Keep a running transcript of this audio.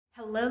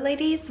Hello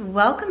ladies,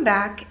 welcome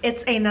back.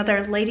 It's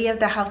another lady of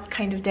the house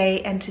kind of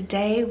day, and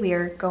today we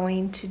are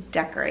going to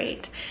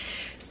decorate.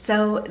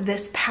 So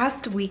this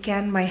past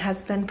weekend my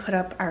husband put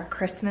up our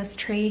Christmas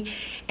tree,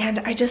 and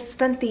I just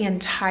spent the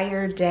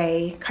entire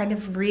day kind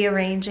of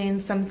rearranging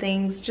some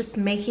things, just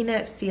making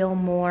it feel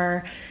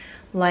more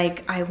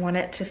like I want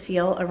it to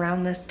feel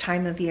around this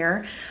time of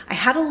year. I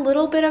had a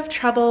little bit of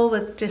trouble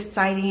with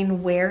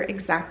deciding where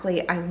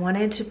exactly I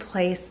wanted to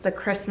place the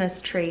Christmas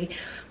tree,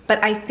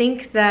 but I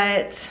think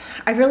that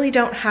I really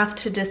don't have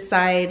to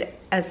decide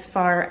as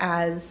far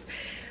as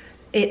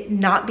it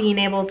not being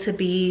able to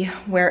be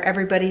where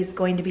everybody's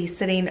going to be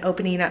sitting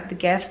opening up the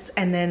gifts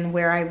and then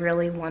where I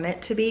really want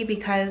it to be,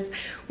 because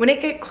when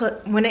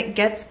it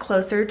gets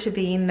closer to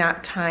being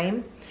that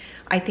time,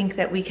 I think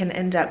that we can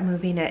end up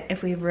moving it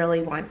if we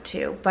really want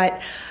to. But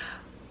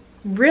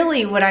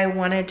really what I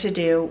wanted to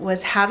do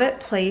was have it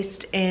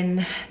placed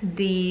in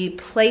the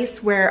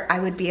place where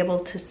I would be able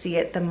to see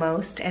it the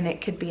most and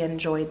it could be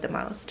enjoyed the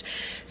most.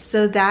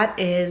 So that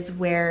is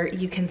where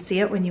you can see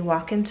it when you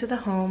walk into the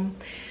home.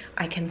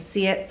 I can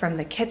see it from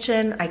the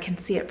kitchen, I can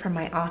see it from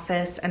my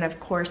office, and of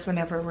course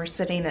whenever we're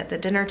sitting at the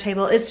dinner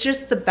table. It's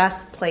just the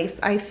best place,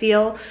 I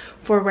feel,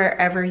 for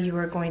wherever you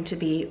are going to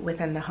be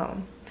within the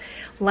home.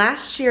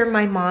 Last year,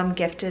 my mom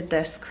gifted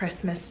this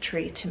Christmas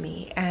tree to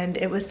me, and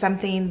it was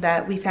something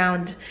that we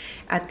found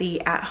at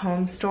the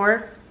at-home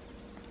store.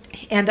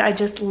 And I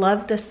just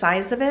love the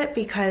size of it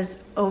because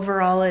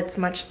overall it's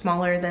much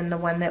smaller than the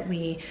one that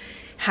we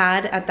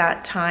had at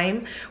that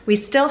time. We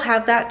still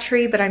have that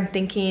tree, but I'm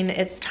thinking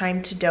it's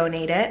time to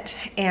donate it.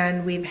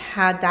 And we've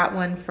had that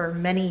one for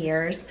many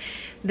years.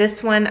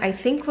 This one I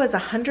think was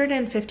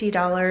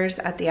 $150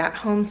 at the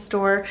at-home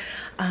store.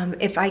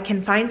 If I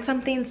can find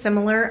something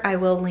similar, I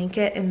will link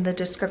it in the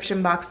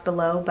description box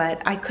below,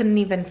 but I couldn't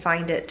even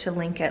find it to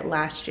link it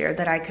last year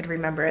that I could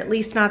remember, at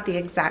least not the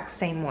exact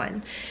same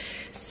one.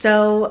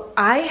 So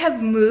I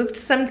have moved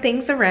some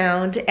things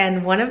around,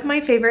 and one of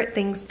my favorite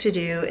things to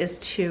do is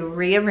to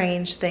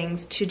rearrange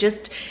things to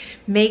just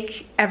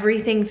make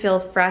everything feel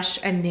fresh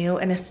and new.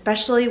 And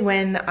especially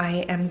when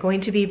I am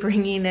going to be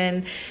bringing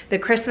in the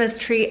Christmas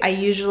tree, I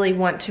usually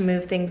want to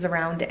move things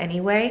around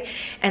anyway.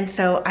 And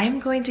so I'm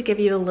going to give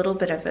you a little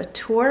bit of a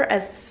tour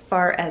as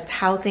far as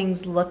how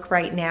things look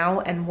right now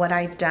and what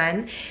I've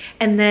done.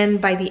 And then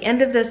by the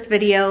end of this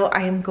video,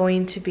 I am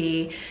going to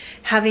be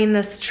having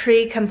this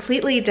tree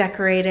completely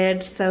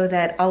decorated so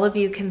that all of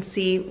you can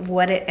see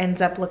what it ends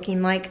up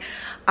looking like.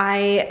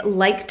 I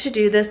like to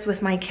do this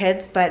with my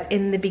kids, but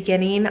in the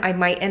beginning I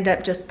might end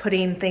up just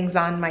putting things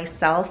on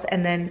myself,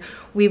 and then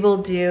we will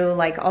do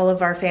like all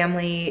of our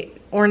family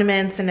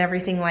ornaments and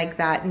everything like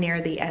that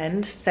near the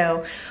end.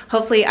 So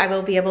hopefully I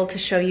will be able to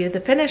show you the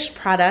finished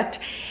product.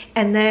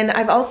 And then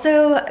I've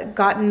also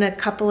gotten a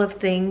couple of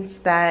things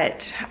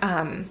that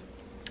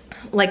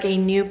like a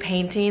new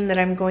painting that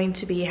I'm going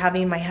to be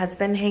having my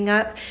husband hang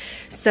up.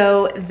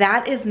 So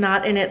that is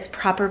not in its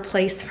proper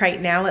place right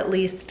now, at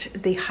least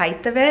the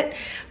height of it.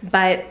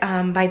 But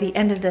by the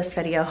end of this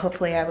video,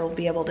 hopefully I will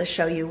be able to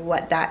show you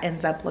what that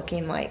ends up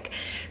looking like.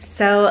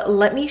 So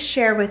let me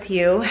share with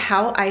you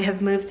how I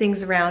have moved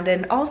things around,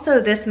 and also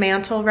this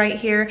mantle right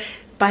here.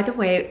 By the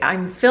way,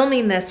 I'm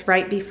filming this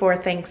right before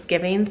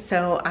Thanksgiving,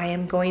 so I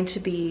am going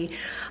to be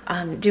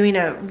doing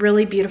a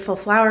really beautiful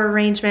flower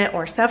arrangement,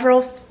 or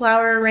several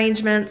flower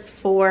arrangements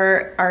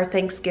for our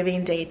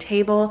Thanksgiving Day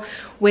table,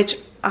 which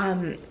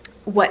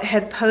what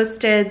had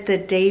posted the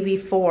day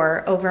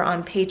before over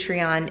on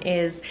Patreon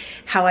is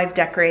how I've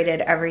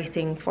decorated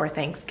everything for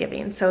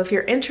Thanksgiving. So if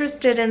you're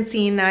interested in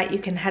seeing that, you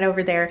can head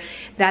over there.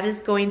 That is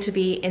going to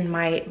be in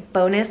my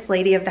bonus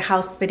Lady of the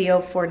House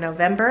video for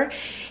November.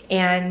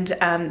 And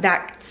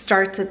that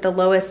starts at the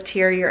lowest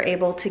tier. You're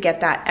able to get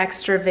that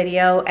extra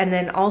video. And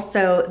then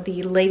also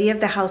the Lady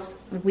of the House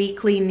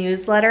weekly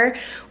newsletter,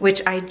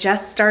 which I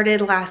just started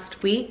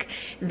last week,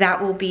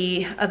 that will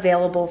be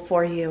available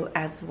for you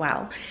as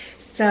well.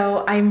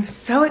 So I'm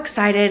so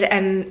excited,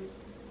 and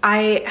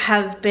I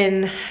have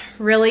been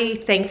really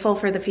thankful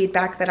for the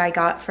feedback that I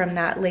got from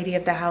that Lady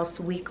of the House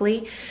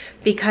weekly,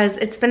 because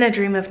it's been a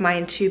dream of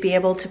mine to be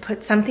able to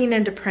put something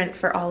into print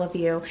for all of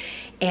you,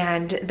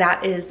 and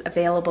that is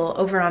available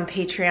over on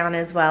Patreon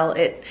as well.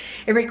 It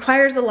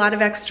requires a lot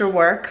of extra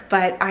work,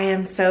 but I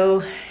am so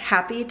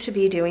happy to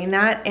be doing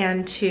that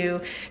and to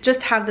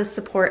just have the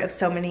support of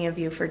so many of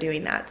you for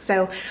doing that.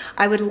 So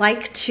I would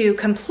like to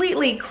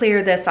completely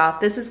clear this off.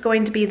 This is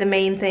going to be the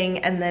main thing,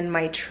 and then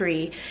my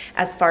tree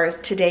as far as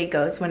today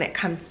goes when it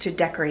comes to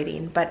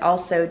decorating, but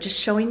also just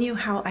showing you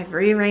how I've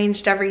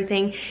rearranged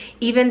everything,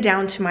 even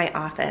down to my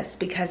office,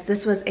 because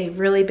this was a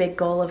really big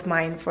goal of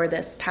mine for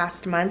this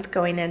past month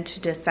going into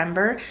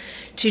December,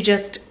 to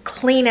just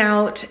clean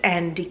out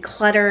and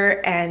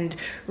declutter and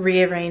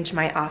rearrange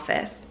my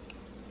office.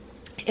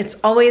 It's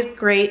always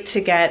great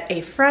to get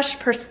a fresh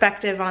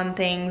perspective on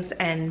things,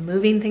 and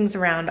moving things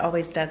around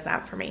always does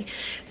that for me.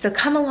 So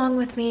come along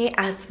with me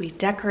as we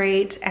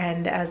decorate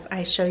and as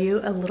I show you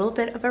a little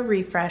bit of a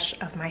refresh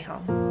of my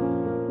home.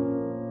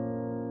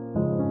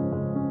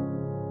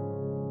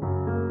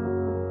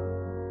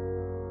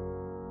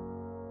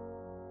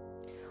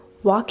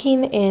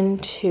 Walking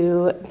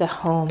into the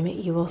home,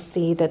 you will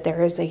see that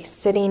there is a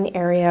sitting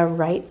area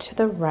right to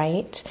the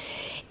right,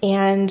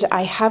 and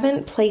I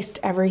haven't placed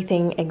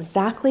everything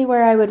exactly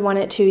where I would want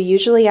it to.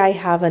 Usually I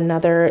have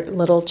another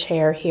little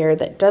chair here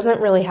that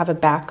doesn't really have a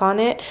back on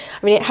it.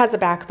 I mean, it has a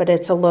back, but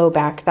it's a low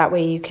back. That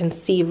way you can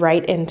see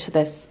right into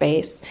this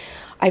space.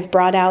 I've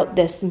brought out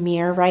this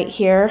mirror right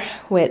here,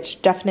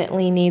 which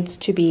definitely needs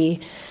to be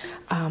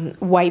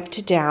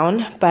wiped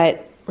down,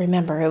 but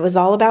remember, it was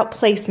all about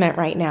placement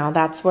right now.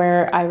 That's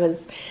where I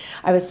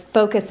was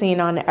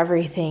focusing on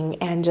everything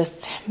and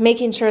just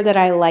making sure that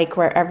I like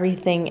where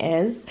everything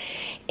is.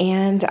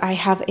 And I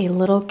have a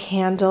little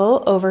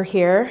candle over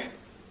here,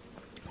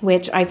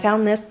 which I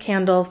found this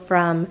candle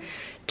from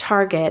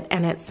Target,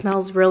 and it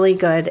smells really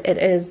good. It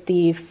is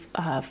the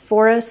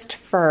Forest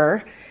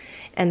Fir,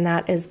 and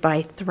that is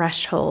by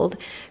Threshold.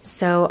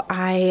 So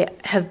I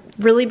have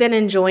really been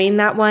enjoying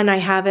that one. I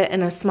have it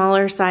in a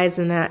smaller size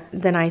than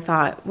then I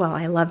thought, well,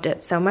 I loved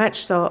it so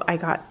much, so I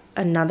got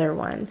another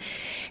one.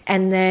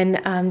 And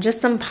then just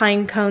some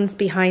pine cones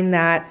behind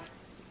that.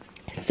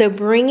 So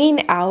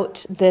bringing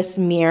out this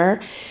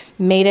mirror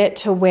made it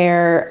to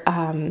where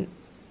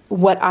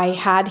what I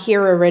had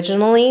here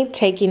originally,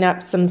 taking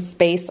up some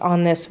space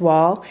on this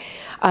wall,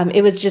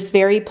 it was just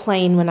very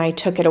plain when I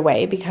took it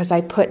away because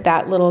I put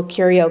that little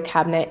curio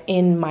cabinet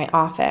in my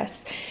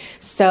office.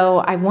 So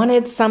I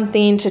wanted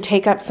something to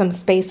take up some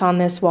space on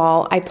this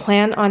wall. I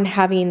plan on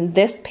having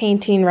this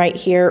painting right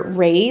here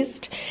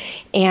raised,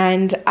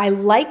 and I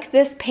like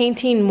this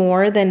painting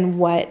more than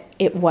what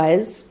it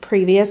was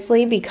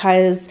previously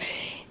because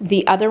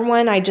the other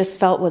one I just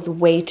felt was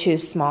way too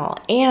small.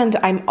 And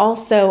I'm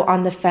also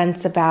on the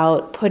fence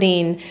about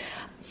putting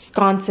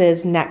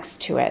sconces next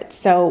to it.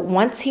 So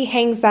once he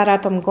hangs that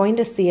up, I'm going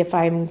to see if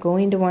I'm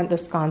going to want the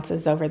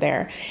sconces over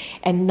there.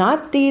 And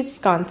not these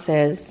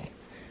sconces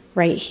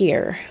right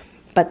here,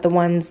 but the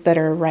ones that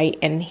are right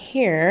in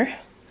here,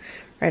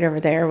 right over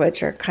there,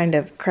 which are kind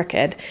of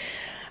crooked.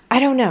 I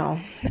don't know.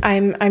 I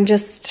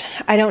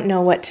don't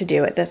know what to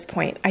do at this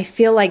point. I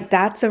feel like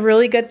that's a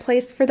really good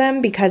place for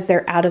them because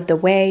they're out of the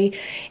way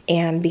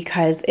and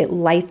because it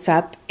lights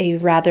up a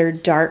rather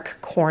dark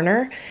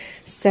corner.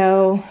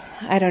 So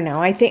I don't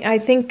know. I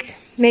think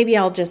maybe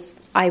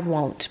I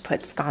won't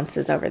put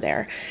sconces over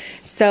there.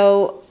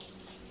 So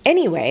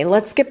anyway,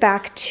 let's get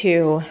back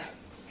to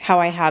how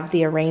I have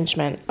the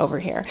arrangement over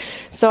here.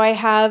 So I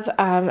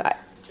have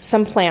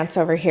some plants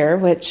over here,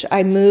 which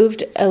I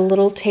moved a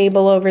little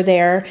table over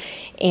there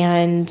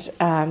and,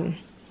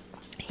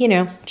 you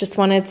know, just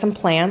wanted some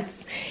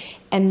plants.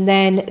 And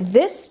then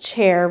this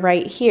chair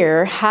right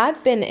here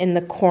had been in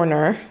the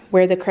corner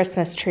where the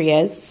Christmas tree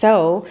is.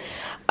 So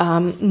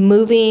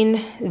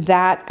moving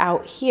that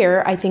out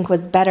here, I think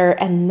was better.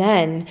 And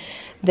then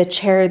the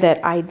chair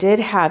that I did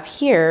have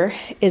here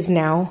is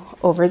now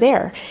over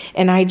there.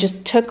 And I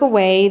just took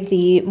away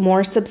the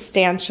more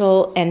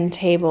substantial end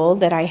table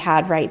that I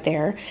had right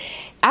there.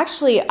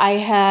 Actually, I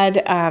had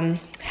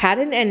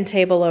an end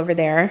table over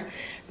there,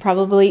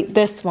 probably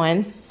this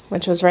one,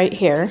 which was right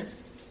here.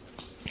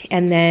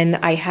 And then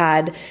I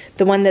had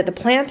the one that the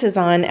plant is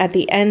on at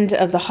the end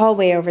of the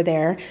hallway over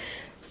there.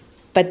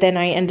 But then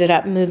I ended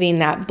up moving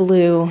that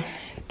blue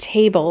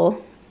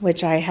table,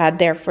 which I had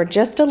there for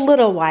just a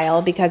little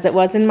while because it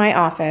was in my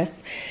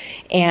office,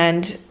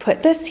 and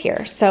put this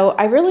here. So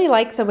I really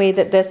like the way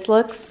that this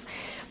looks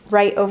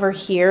right over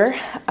here.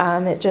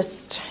 It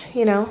just,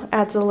 you know,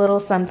 adds a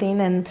little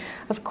something. And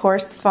of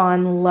course,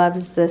 Fawn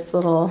loves this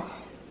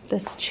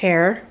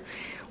chair,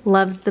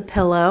 loves the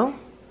pillow.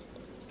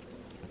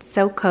 It's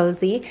so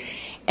cozy.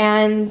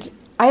 And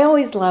I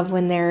always love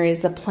when there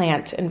is a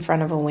plant in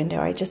front of a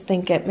window. I just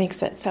think it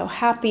makes it so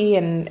happy.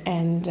 And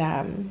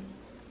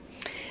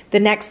the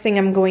next thing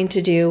I'm going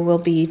to do will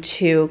be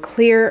to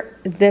clear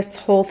this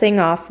whole thing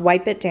off,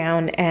 wipe it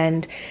down,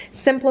 and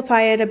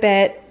simplify it a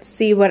bit,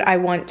 see what I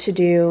want to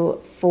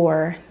do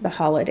for the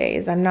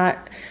holidays. I'm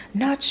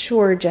not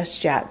sure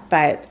just yet,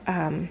 but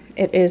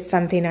it is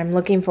something I'm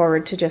looking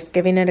forward to, just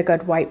giving it a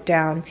good wipe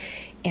down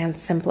and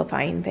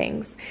simplifying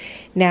things.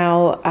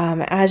 Now,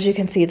 as you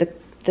can see,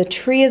 the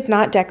tree is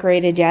not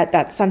decorated yet.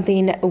 That's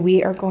something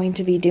we are going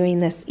to be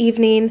doing this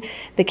evening.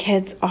 The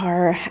kids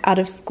are out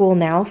of school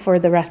now for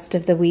the rest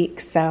of the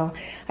week, so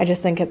I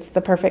just think it's the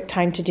perfect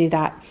time to do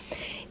that.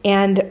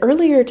 And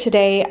earlier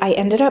today, I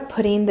ended up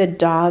putting the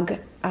dog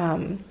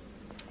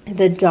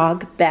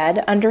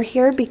bed under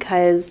here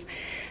because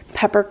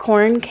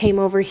Peppercorn came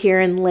over here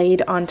and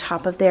laid on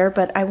top of there,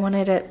 but I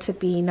wanted it to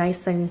be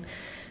nice and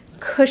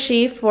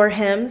cushy for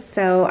him,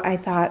 so I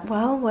thought,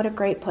 well, what a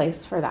great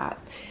place for that.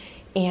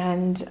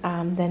 And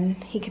then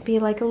he could be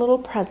like a little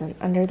present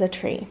under the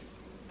tree.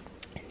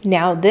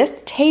 Now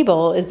this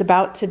table is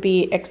about to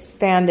be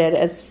expanded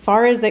as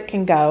far as it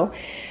can go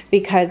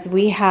because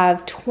we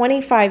have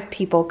 25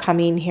 people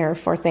coming here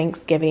for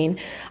Thanksgiving.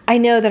 I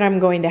know that I'm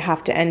going to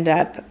have to end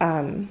up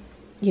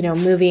you know,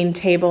 moving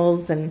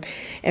tables and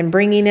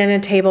bringing in a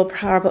table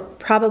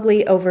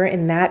probably over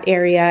in that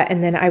area.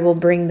 And then I will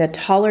bring the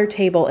taller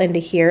table into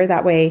here.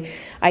 That way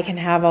I can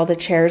have all the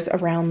chairs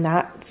around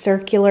that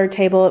circular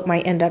table. It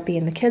might end up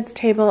being the kids'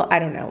 table. I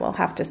don't know. We'll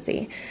have to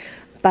see.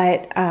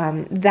 But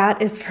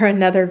that is for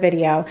another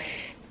video.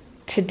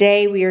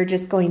 Today we are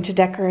just going to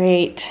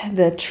decorate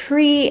the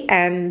tree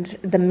and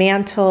the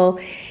mantle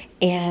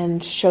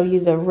and show you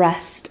the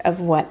rest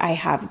of what I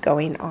have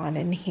going on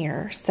in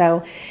here.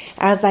 So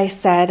as I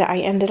said, I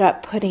ended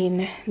up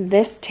putting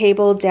this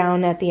table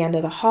down at the end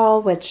of the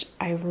hall, which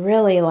I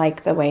really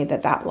like the way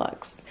that that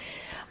looks.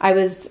 I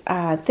was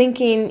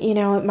thinking, you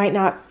know, it might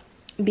not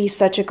be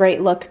such a great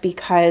look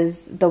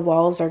because the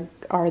walls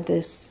are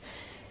this,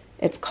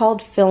 it's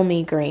called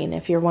filmy green.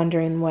 If you're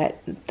wondering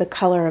what the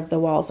color of the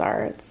walls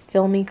are, it's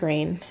filmy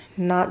green.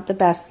 Not the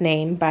best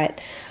name, but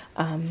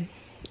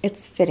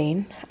it's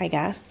fitting, I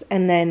guess.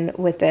 And then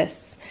with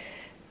this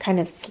kind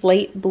of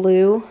slate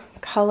blue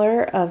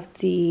color of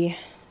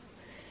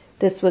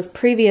this was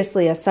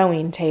previously a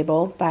sewing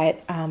table,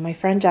 but my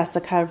friend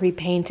Jessica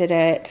repainted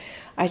it.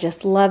 I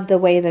just love the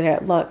way that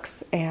it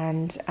looks,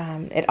 and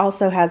it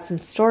also has some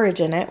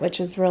storage in it, which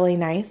is really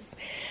nice.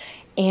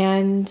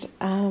 And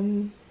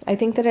I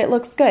think that it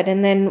looks good.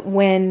 And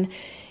then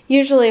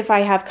usually if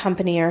I have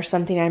company or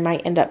something, I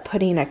might end up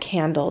putting a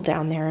candle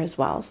down there as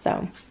well.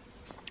 So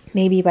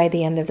maybe by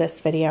the end of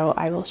this video,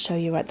 I will show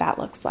you what that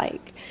looks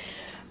like.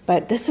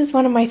 But this is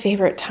one of my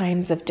favorite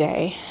times of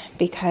day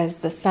because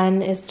the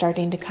sun is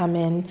starting to come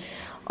in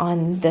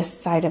on this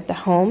side of the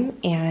home,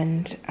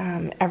 and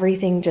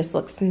everything just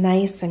looks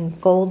nice and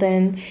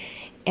golden,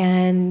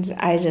 and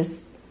I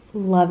just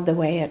love the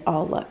way it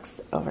all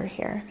looks over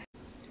here.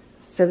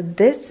 So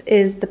this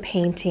is the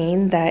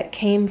painting that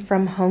came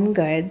from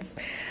HomeGoods.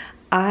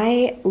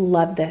 I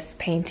love this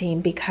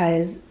painting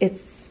because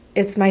it's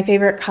my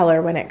favorite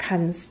color when it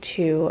comes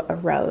to a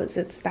rose.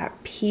 It's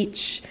that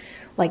peach,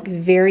 like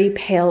very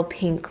pale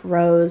pink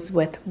rose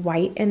with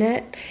white in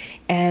it.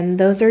 And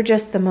those are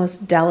just the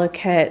most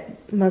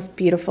delicate, most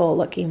beautiful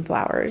looking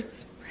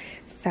flowers.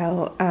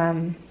 So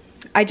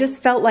I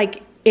just felt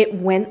like it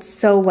went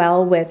so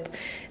well with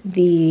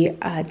the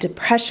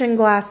depression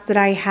glass that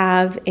I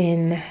have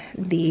in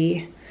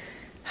the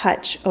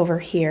hutch over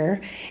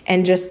here,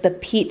 and just the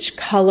peach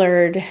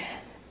colored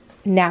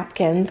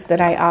napkins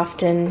that I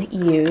often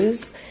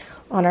use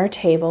on our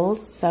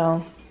tables.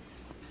 So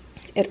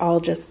it all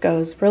just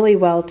goes really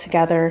well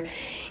together,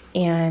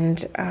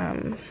 and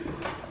I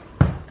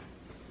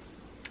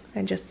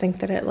just think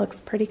that it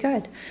looks pretty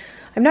good.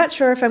 I'm not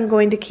sure if I'm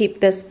going to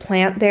keep this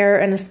plant there,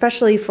 and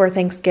especially for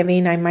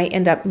Thanksgiving, I might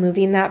end up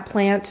moving that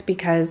plant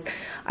because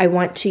I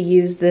want to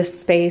use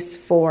this space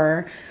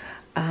for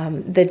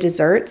the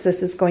desserts.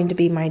 This is going to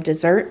be my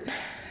dessert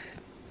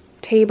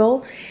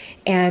table,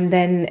 and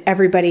then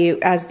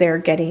everybody, as they're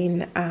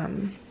getting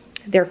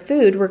their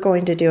food, we're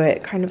going to do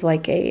it kind of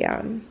like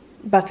a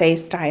buffet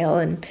style,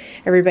 and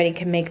everybody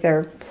can make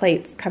their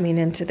plates coming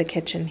into the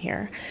kitchen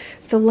here.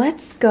 So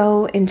let's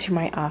go into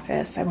my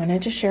office. I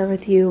wanted to share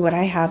with you what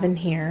I have in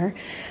here.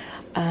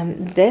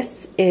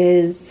 This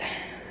is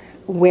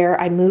where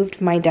I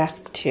moved my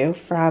desk to,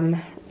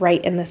 from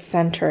right in the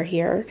center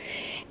here.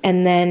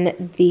 And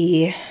then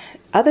the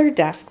other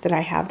desk that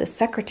I have, the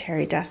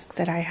secretary desk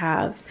that I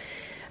have,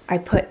 I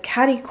put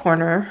catty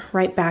corner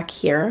right back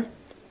here.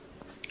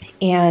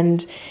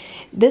 And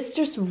this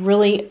just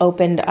really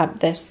opened up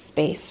this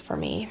space for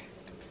me.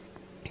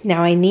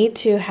 Now I need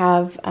to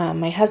have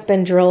my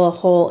husband drill a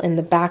hole in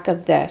the back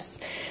of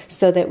this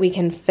so that we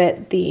can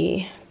fit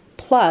the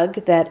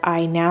plug that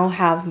I now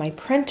have my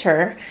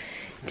printer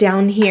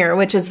down here,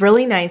 which is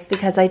really nice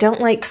because I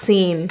don't like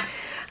seeing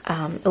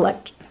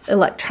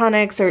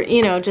electronics or,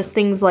 you know, just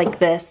things like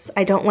this.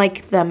 I don't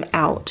like them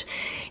out.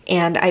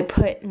 And I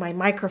put my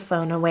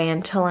microphone away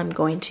until I'm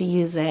going to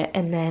use it,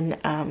 and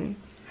then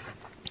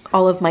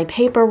all of my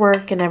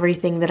paperwork and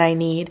everything that I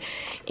need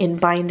in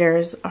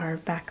binders are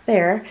back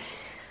there.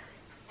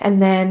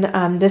 And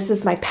then this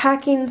is my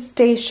packing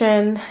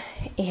station,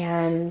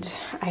 and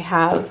I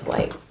have,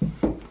 like,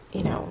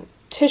 you know,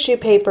 tissue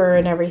paper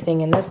and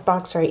everything in this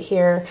box right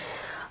here.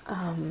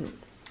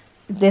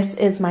 This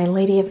is my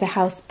Lady of the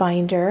House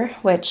binder,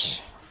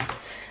 which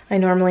I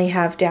normally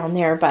have down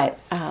there, but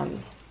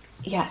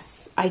yes,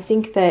 I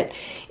think that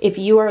if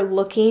you are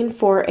looking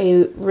for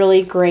a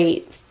really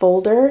great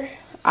folder,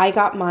 I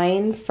got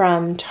mine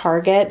from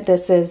Target.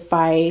 This is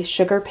by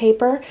Sugar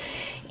Paper,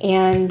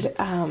 and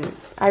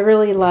I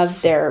really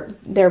love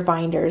their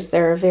binders.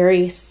 They're a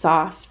very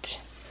soft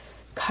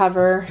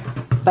cover,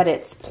 but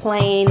it's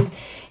plain,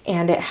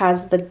 and it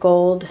has the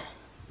gold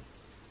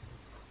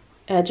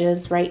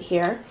edges right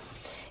here.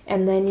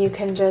 And then you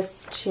can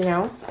just, you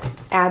know,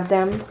 add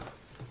them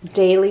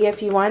daily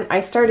if you want. I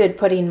started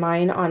putting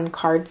mine on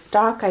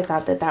cardstock. I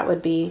thought that that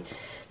would be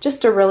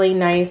just a really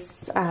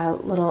nice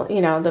little,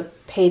 you know, the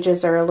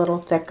pages are a little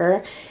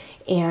thicker,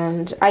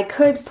 and I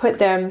could put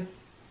them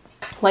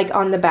like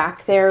on the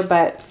back there,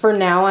 but for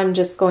now I'm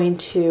just going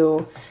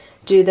to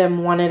do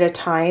them one at a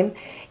time.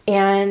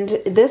 And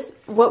this,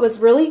 what was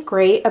really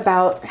great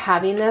about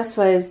having this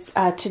was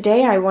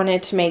today I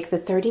wanted to make the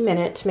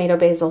 30-minute tomato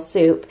basil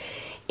soup,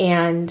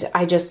 and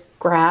I just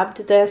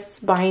grabbed this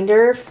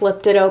binder,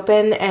 flipped it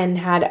open, and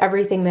had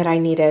everything that I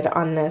needed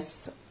on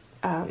this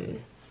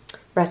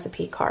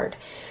recipe card.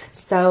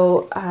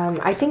 So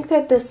I think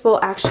that this will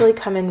actually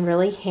come in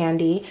really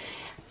handy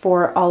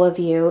for all of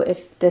you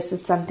if this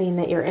is something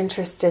that you're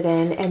interested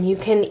in. And you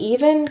can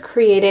even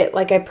create it,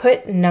 like I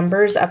put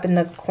numbers up in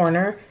the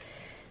corner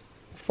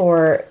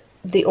for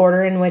the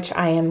order in which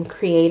I am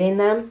creating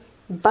them,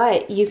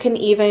 but you can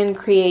even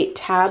create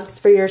tabs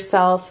for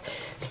yourself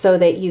so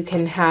that you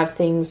can have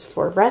things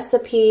for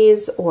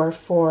recipes or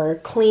for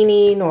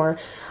cleaning or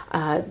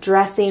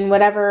dressing,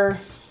 whatever.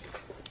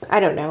 I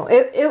don't know.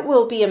 It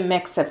will be a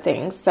mix of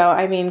things. So,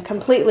 I mean,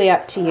 completely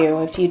up to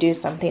you if you do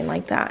something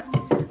like that.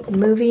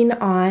 Moving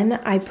on,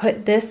 I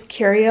put this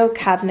curio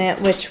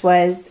cabinet, which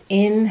was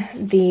in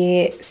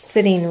the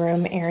sitting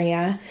room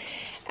area,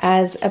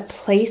 as a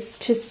place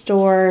to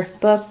store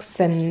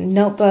books and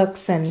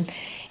notebooks and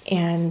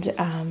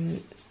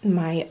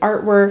my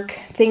artwork,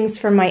 things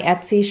from my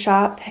Etsy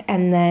shop,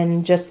 and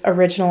then just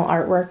original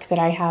artwork that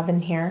I have in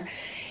here.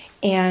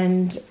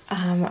 And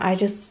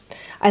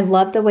I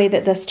love the way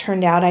that this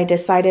turned out. I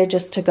decided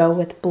just to go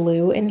with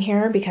blue in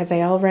here because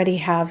I already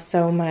have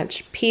so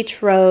much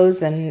peach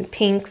rose and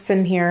pinks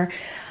in here.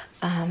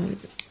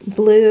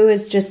 Blue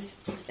is just,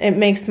 it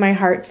makes my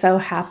heart so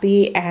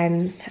happy,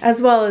 and as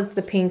well as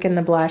the pink and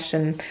the blush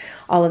and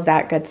all of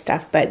that good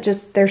stuff. But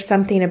just, there's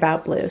something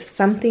about blue,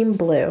 something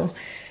blue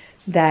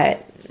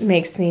that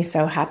makes me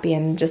so happy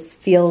and just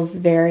feels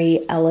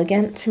very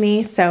elegant to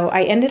me. So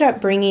I ended up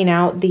bringing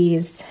out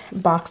these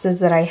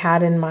boxes that I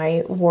had in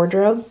my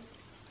wardrobe,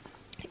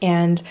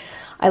 and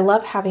I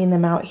love having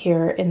them out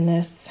here in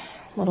this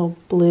little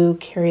blue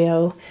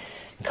curio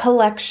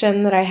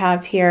collection that I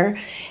have here.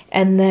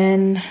 And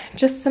then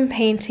just some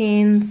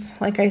paintings,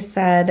 like I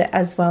said,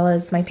 as well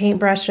as my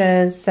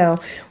paintbrushes. So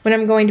when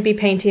I'm going to be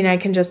painting, I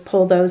can just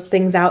pull those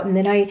things out. And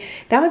then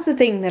that was the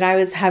thing that I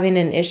was having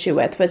an issue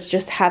with, was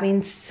just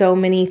having so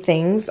many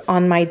things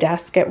on my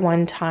desk at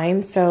one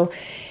time. So,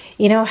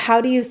 you know,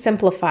 how do you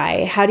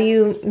simplify? How do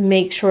you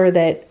make sure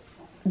that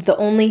the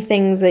only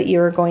things that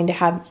you're going to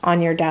have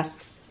on your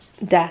desk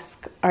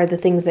are the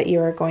things that you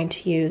are going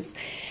to use?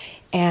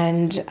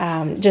 And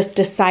just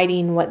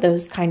deciding what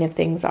those kind of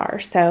things are.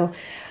 So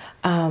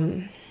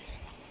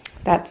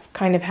that's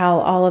kind of how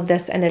all of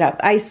this ended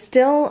up. I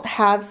still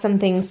have some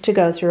things to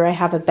go through. I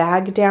have a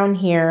bag down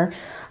here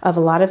of a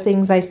lot of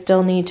things I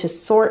still need to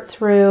sort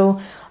through.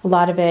 A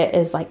lot of it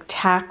is like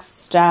tax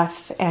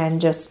stuff,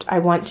 and just I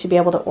want to be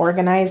able to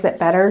organize it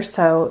better.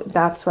 So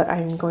that's what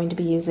I'm going to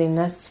be using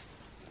this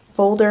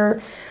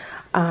folder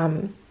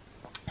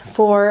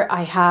for.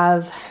 I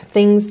have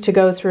things to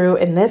go through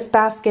in this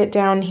basket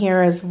down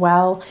here as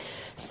well.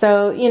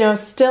 So, you know,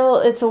 still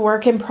it's a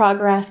work in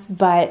progress,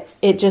 but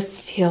it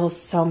just feels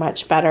so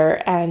much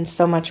better and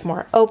so much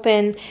more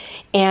open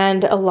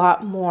and a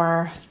lot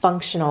more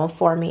functional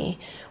for me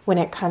when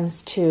it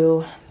comes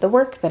to the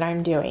work that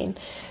I'm doing.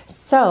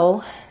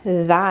 So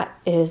that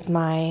is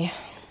my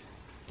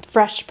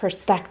fresh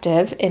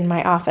perspective in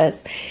my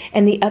office.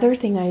 And the other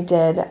thing I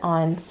did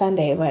on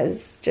Sunday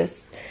was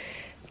just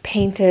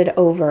painted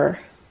over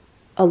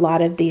a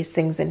lot of these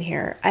things in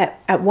here.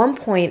 At one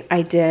point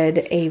I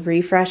did a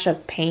refresh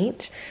of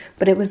paint,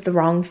 but it was the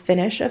wrong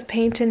finish of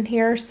paint in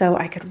here, so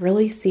I could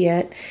really see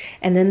it.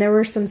 And then there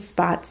were some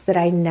spots that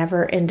I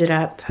never ended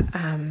up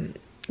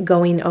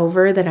going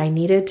over that I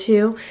needed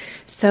to.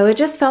 So it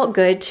just felt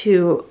good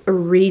to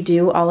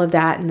redo all of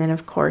that. And then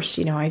of course,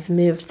 you know, I've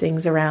moved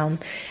things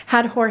around,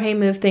 had Jorge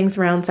move things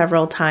around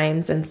several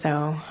times. And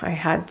so I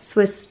had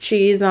Swiss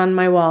cheese on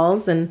my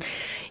walls, and,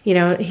 you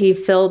know, he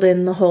filled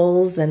in the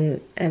holes, and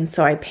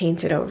so I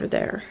painted over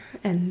there,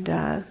 and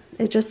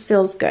it just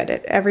feels good.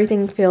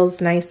 Everything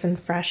feels nice and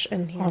fresh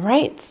in here. All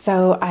right,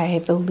 so I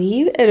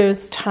believe it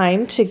is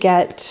time to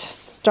get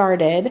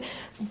started.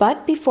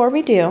 But before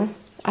we do,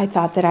 I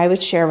thought that I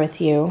would share with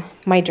you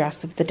my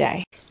dress of the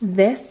day.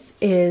 This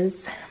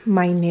is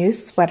my new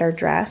sweater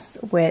dress,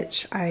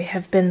 which I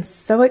have been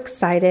so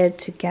excited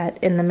to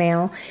get in the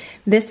mail.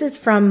 This is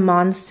from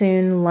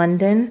Monsoon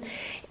London,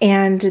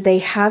 and they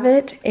have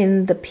it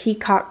in the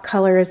peacock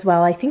color as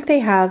well. I think they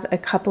have a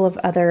couple of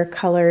other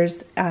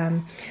colors.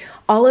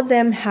 All of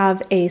them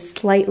have a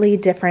slightly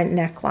different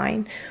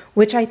neckline,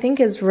 which I think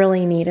is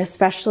really neat,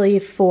 especially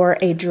for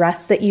a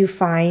dress that you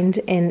find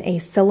in a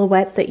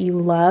silhouette that you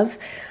love.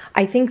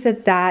 I think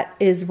that that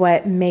is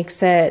what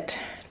makes it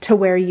to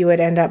where you would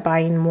end up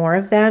buying more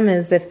of them,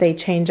 is if they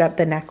change up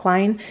the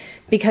neckline,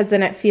 because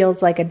then it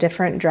feels like a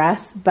different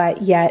dress,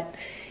 but yet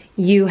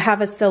you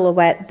have a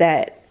silhouette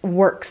that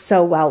works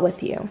so well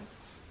with you.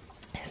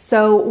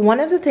 So one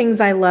of the things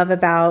I love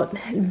about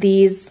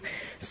these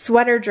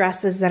sweater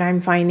dresses that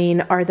I'm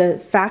finding are the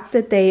fact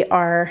that they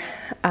are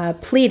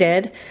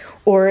pleated,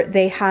 or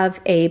they have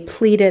a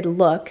pleated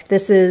look.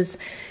 This is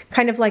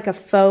kind of like a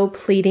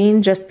faux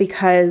pleating just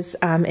because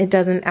it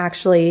doesn't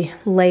actually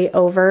lay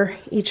over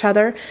each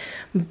other,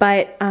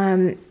 but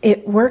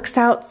it works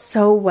out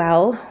so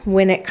well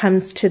when it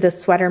comes to the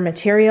sweater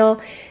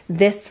material.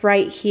 This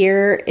right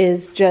here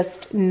is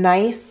just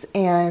nice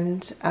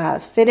and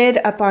fitted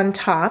up on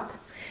top,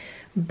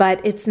 but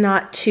it's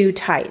not too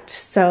tight.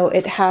 So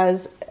it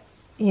has,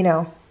 you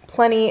know,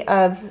 plenty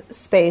of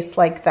space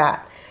like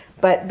that.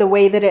 But the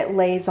way that it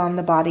lays on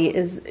the body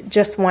is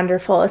just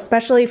wonderful,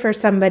 especially for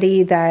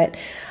somebody that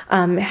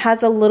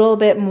has a little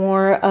bit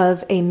more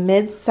of a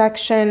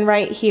midsection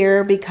right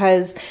here,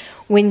 because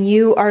when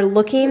you are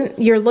looking,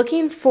 you're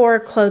looking for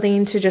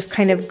clothing to just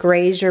kind of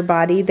graze your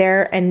body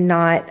there and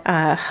not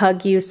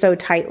hug you so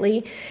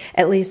tightly.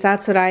 At least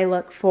that's what I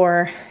look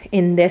for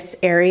in this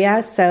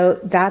area. So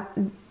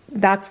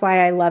that's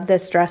why I love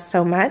this dress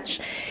so much.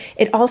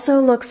 It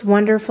also looks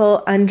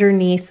wonderful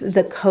underneath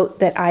the coat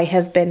that I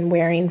have been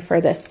wearing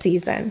for this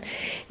season.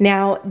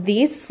 Now,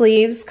 these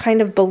sleeves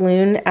kind of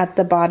balloon at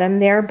the bottom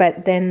there,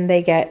 but then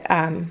they get,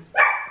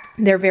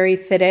 they're very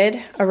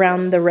fitted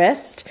around the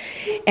wrist.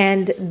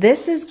 And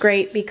this is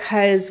great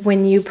because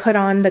when you put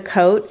on the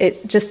coat,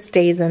 it just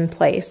stays in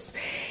place.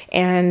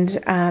 And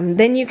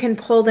then you can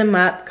pull them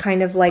up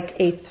kind of like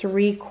a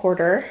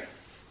 3/4.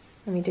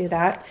 Let me do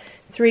that.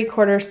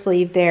 3/4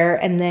 sleeve there,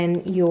 and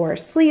then your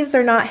sleeves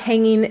are not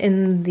hanging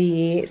in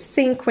the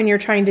sink when you're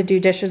trying to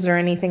do dishes or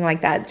anything like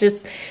that.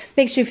 Just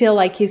makes you feel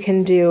like you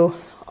can do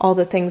all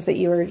the things that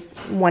you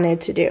wanted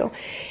to do.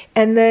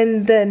 And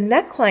then the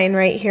neckline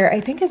right here,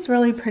 I think is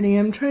really pretty.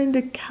 I'm trying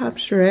to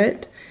capture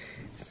it.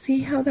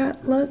 See how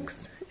that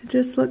looks? It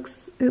just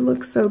looks, it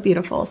looks so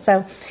beautiful.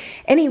 So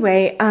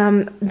anyway,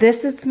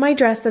 this is my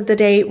dress of the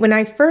day. When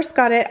I first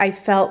got it, I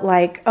felt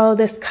like, oh,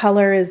 this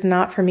color is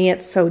not for me.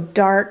 It's so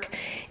dark.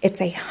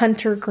 It's a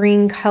hunter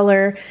green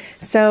color.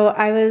 So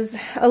I was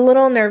a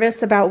little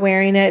nervous about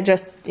wearing it,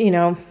 just, you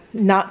know,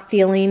 not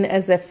feeling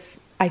as if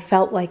I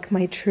felt like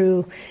my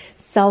true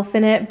self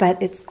in it,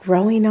 but it's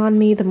growing on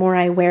me the more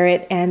I wear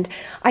it. And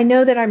I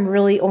know that I'm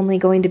really only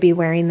going to be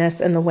wearing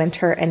this in the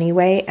winter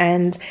anyway.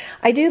 And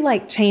I do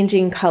like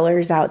changing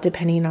colors out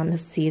depending on the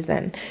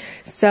season.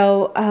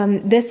 So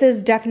this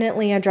is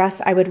definitely a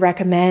dress I would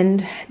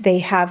recommend. They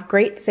have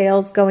great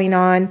sales going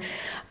on.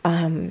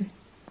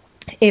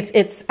 If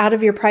it's out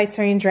of your price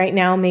range right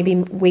now, maybe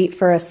wait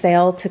for a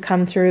sale to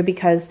come through,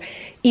 because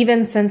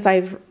even since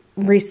I've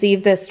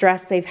received this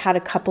dress, they've had a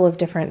couple of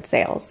different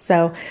sales.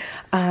 So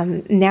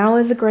now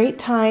is a great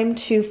time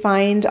to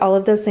find all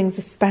of those things,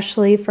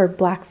 especially for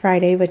Black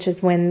Friday, which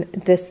is when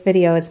this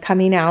video is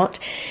coming out.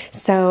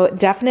 So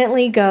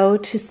definitely go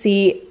to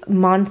see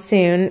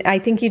Monsoon. I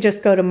think you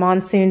just go to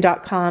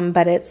monsoon.com,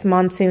 but it's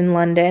Monsoon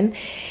London.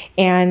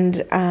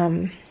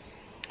 And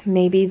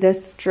maybe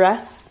this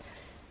dress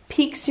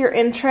piques your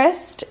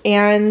interest,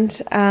 and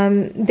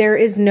there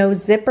is no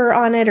zipper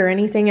on it or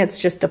anything. It's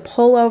just a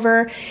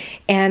pullover.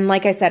 And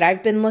like I said,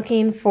 I've been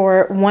looking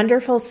for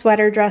wonderful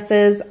sweater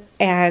dresses,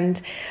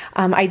 and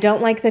I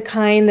don't like the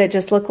kind that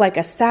just look like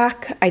a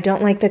sack. I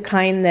don't like the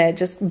kind that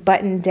just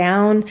button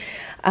down.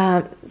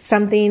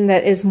 Something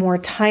that is more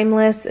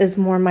timeless is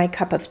more my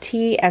cup of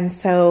tea, and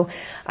so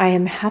I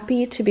am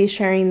happy to be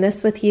sharing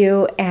this with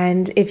you.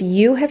 And if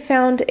you have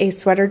found a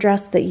sweater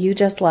dress that you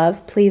just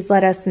love, please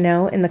let us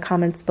know in the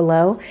comments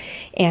below,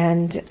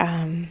 and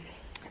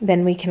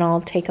then we can all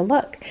take a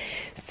look.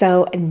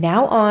 So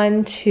now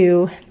on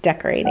to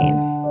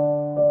decorating.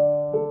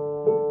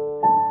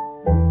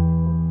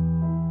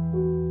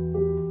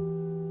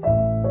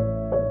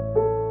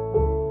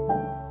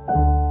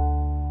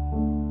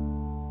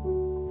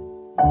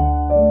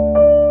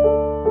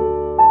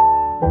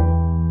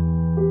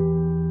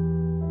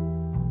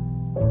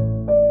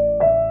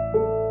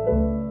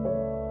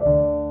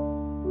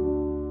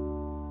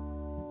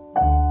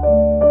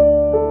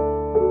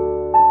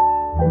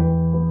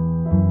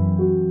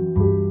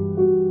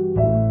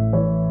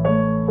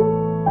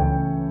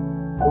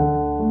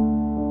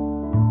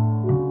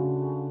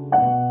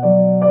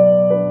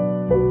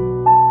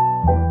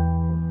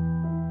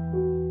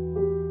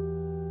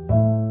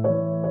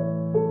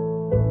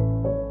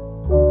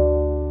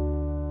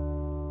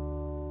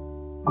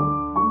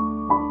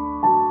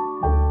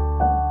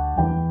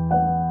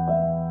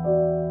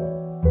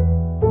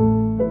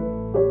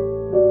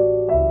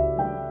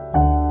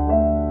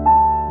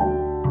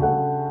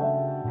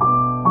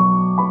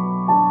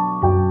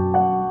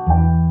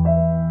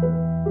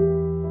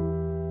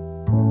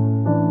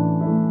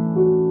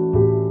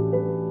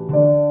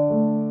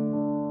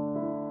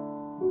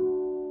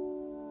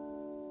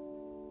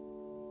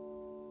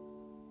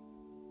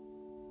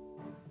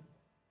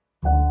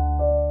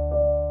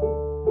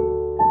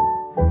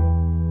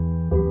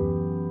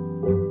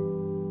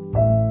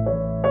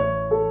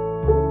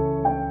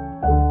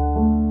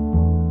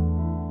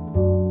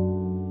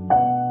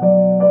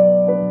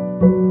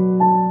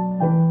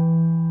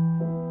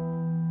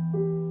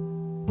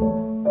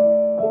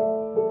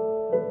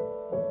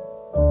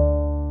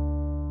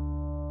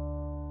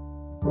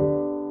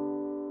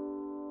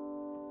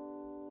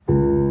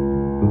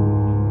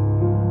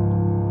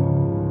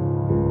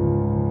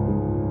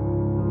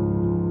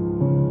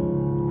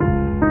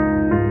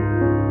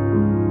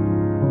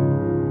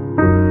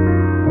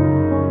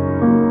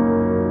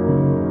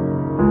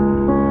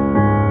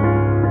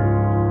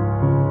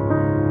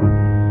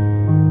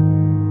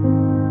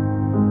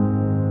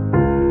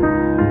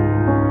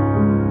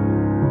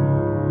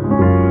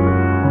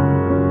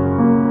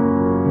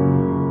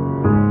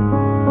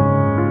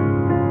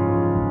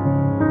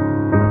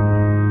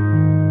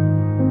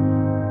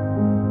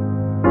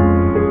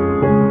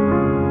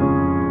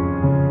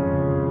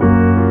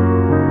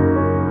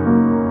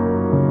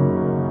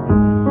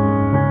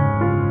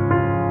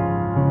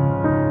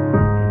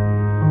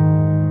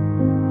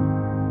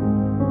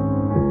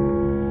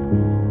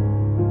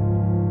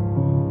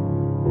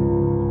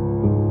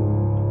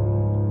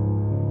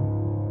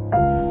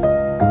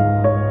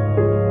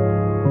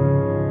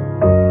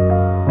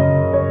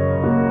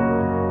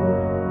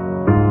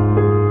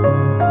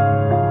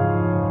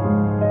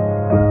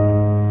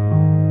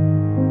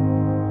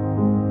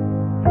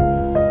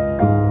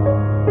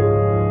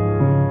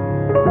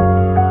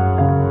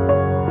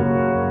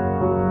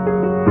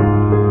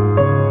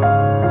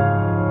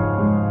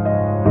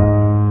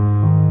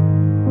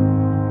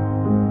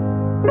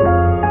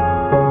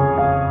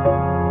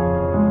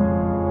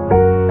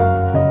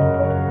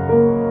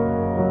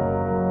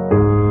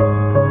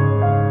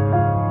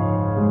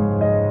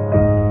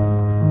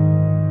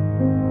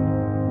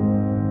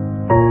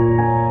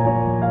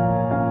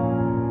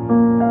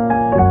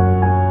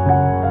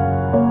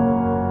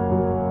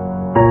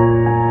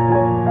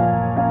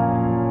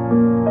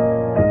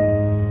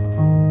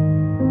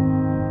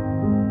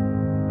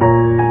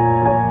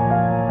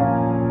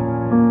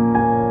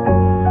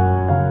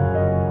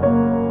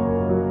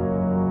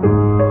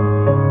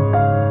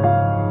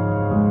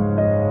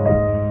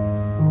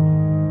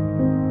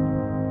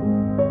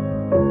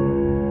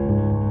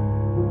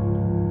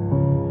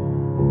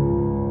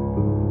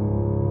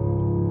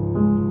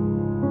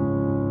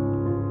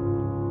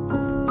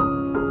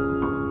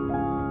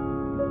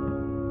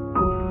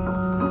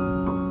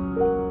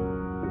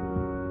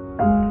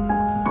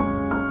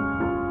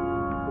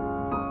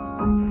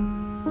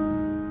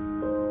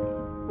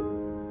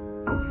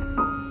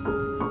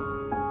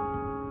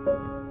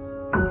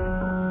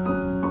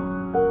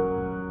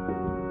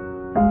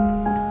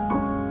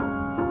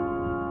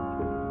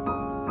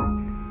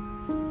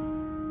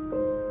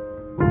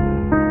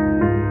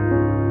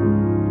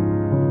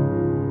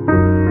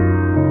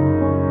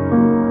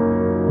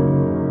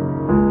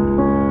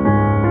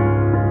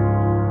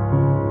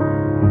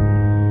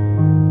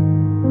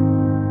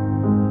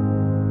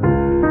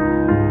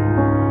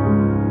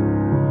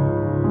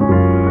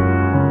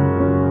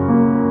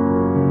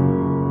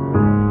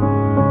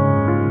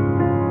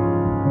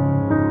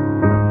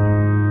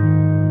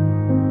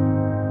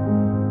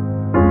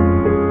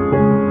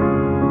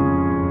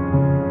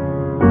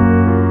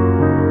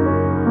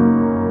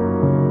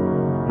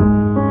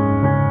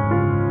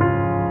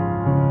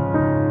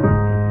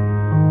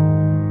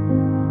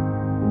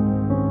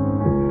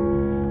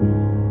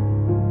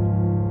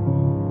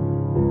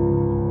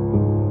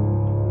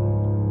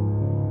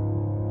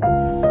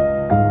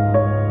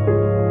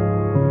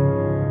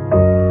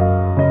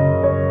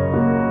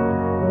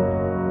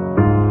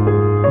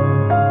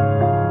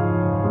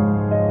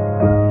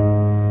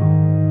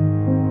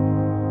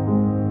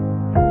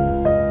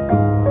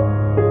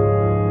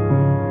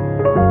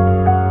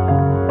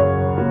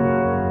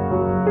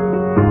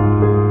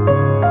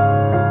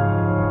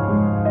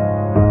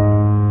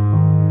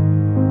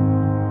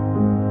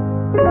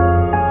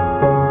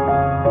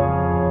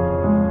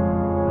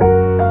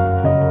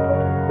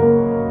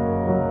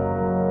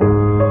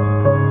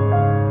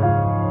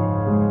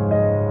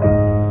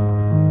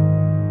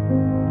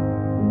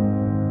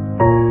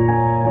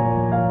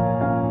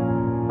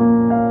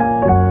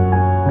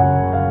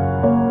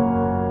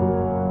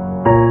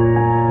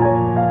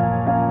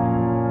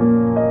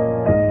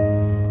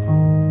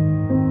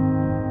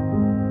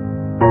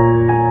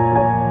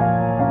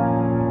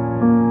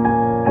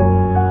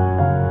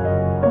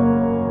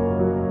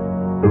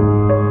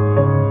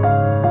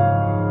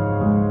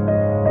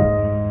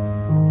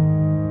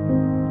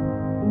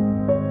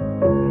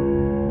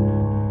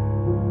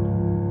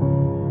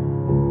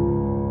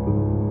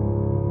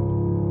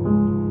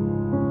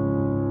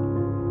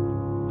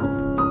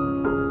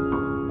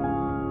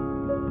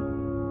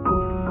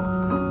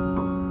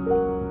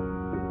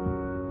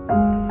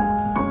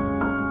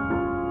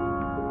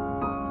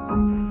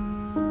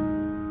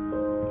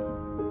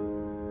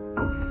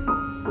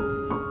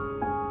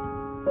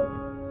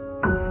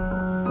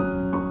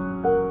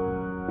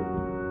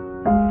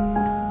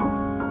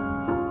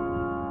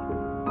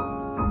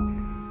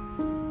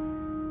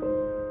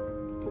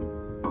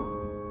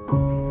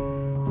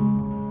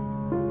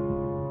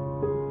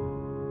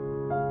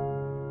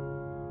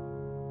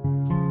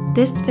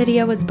 This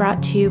video was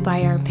brought to you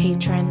by our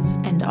patrons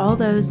and all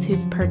those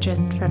who've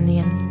purchased from the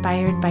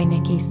Inspired by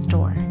Nikki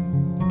store.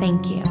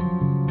 Thank you.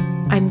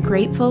 I'm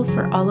grateful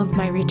for all of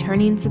my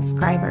returning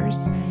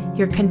subscribers.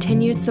 Your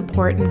continued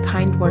support and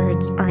kind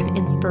words are an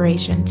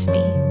inspiration to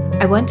me.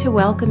 I want to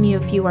welcome you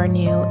if you are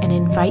new and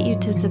invite you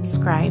to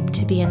subscribe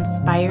to be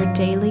inspired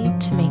daily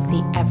to make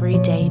the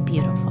everyday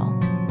beautiful.